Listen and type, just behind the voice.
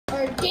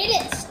did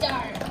it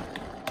start?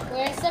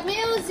 Where's the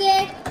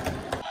music?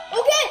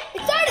 Okay,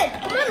 it started.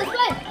 Come on, let's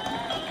play.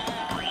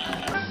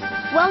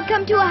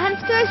 Welcome to Ahan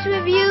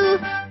ToysReview.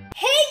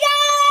 Hey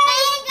guys!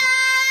 Hey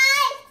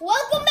guys!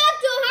 Welcome back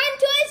to Ahan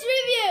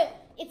ToysReview.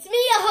 It's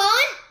me,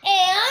 Ahan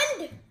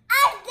and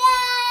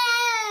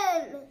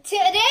Arjun.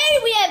 Today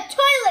we have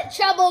Toilet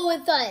Trouble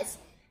with us.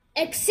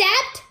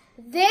 Except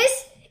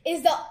this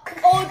is the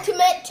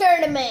ultimate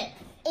tournament.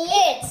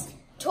 It's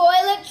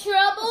Toilet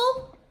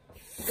Trouble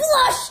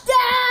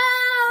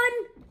Flushdown.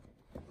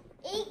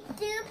 It's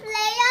 2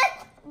 players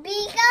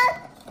because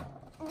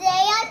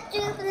they are 2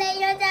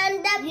 players on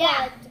the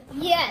board.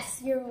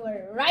 Yes, you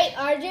were right,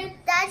 Arjun.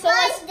 That's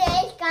why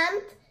they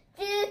come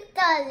to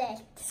toilet.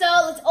 So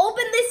let's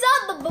open this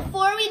up, but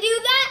before we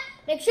do that,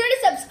 make sure to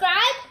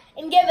subscribe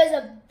and give us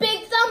a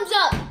big thumbs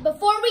up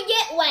before we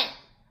get wet.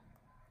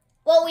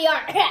 Well, we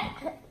are.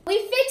 We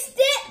fixed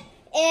it,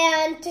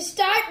 and to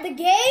start the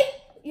game,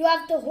 you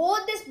have to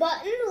hold this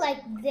button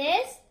like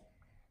this.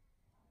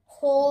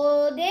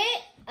 Hold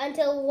it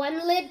until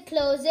one lid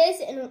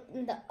closes and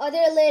the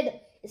other lid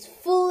is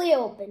fully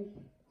open.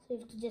 So you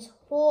have to just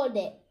hold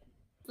it.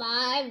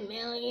 5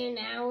 million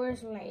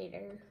hours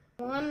later.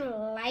 1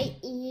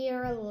 light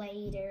year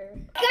later.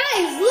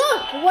 Guys,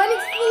 look! One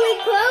is fully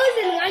closed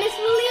and one is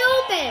fully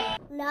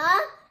open. Now,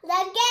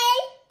 the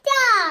game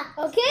starts.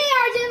 Okay,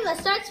 Arjun,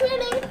 let's start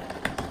swimming.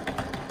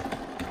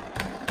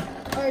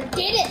 Or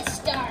did it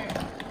start?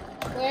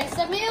 Where's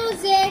the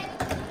music?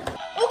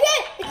 Okay,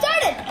 it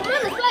started. Come on,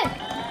 let's play.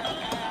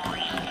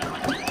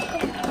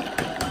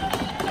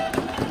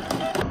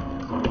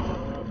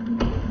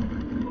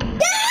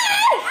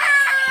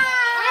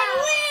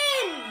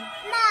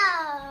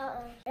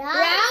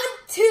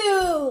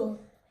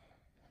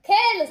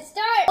 Okay, let's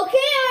start.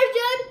 Okay,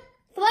 Arjun,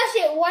 flush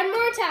it one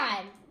more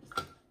time.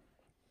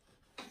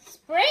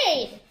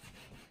 Sprayed.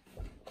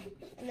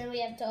 And then we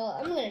have to,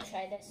 I'm going to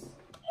try this.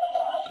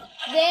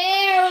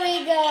 There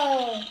we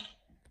go.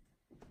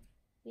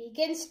 We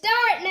can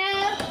start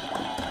now.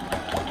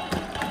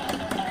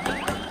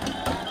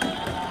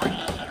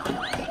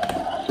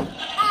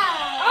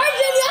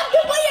 Arjun, you have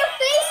to put your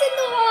face in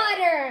the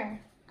water.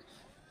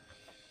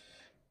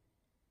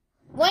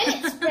 When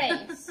it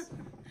sprays.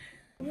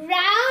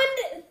 Round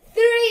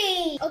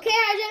 3. Okay,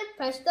 Arjun,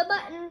 press the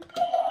button.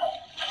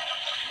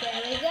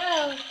 There we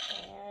go.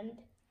 And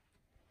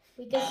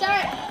we can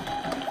start.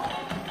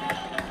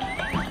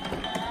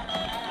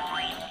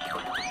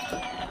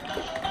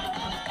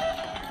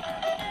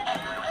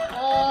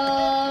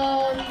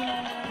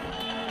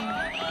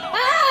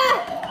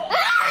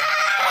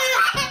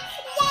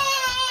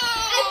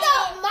 I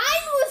thought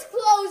mine was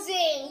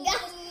closing.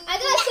 I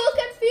got so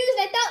confused.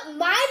 I thought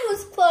mine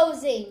was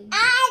closing. I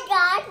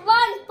got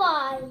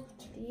 1 point.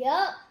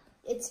 Yup,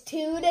 it's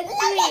 2 to 3.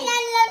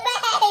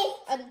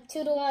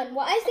 2 to 1.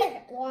 Why is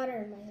there water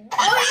in my hair?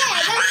 Oh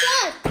yeah, that's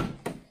us.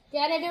 Do you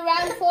want to do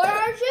round 4,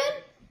 Arjun?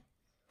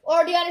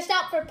 Or do you want to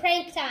stop for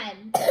prank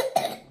time?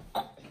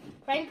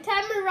 Prank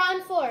time or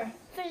round 4?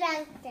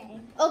 Prank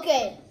time.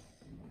 Okay.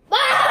 Ah!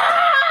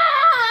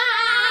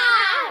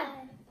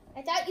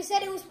 I thought you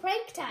said it was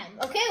prank time.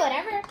 Okay,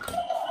 whatever.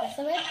 Press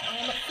the lid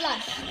and it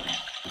flush.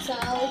 So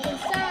we can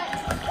start.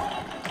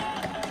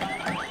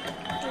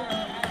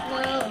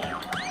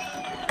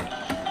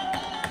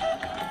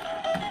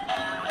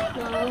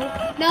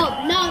 No.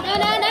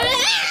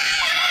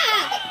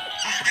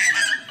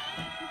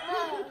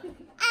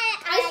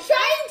 I was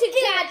trying to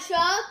catch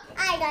up. I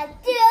got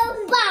 2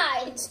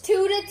 points. It's 2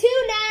 to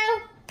 2 now.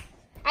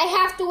 I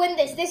have to win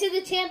this. This is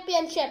the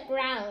championship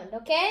round,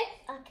 okay?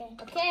 Okay.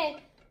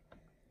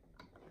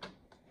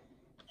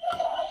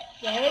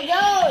 There we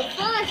go.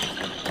 Flush.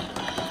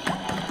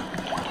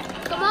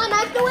 Come on, I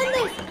have to win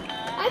this.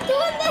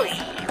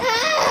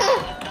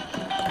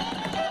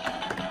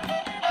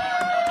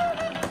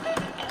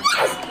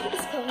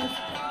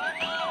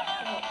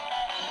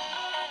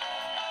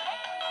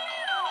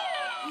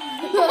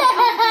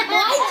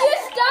 Why'd you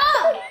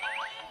stop?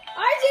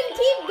 Arjun,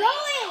 keep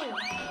going.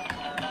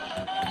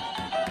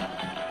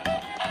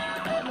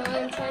 Come on,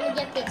 I'm trying to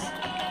get this. I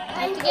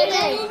have to get in.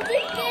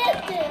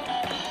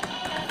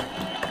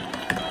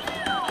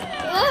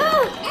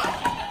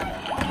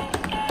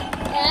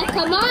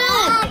 Come on.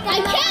 I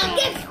can't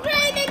get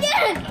sprayed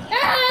again.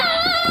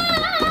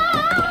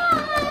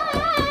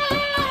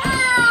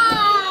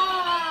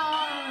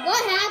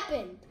 What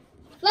happened?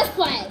 Let's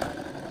play.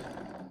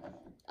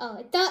 Oh,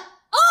 I thought.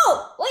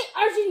 Oh, wait,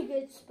 Arjun, you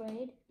get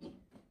sprayed.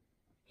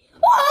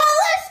 Oh,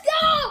 let's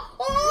go!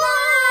 Oh!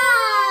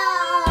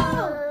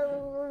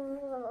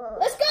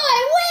 Let's go, I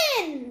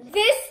win!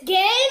 This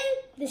game,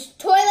 this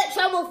Toilet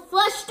Trouble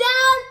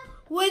Flushdown,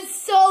 was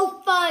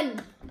so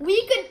fun.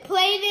 We could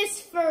play this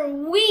for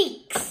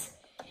weeks.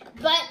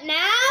 But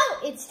now,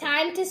 it's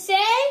time to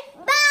say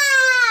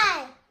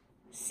bye!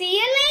 See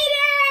you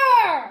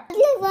later! Thank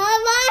you for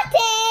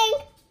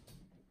watching!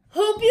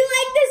 Hope you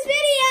liked this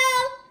video!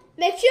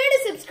 Make sure to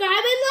subscribe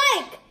and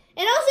like.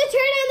 And also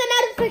turn on the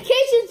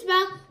notifications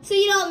bell so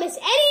you don't miss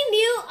any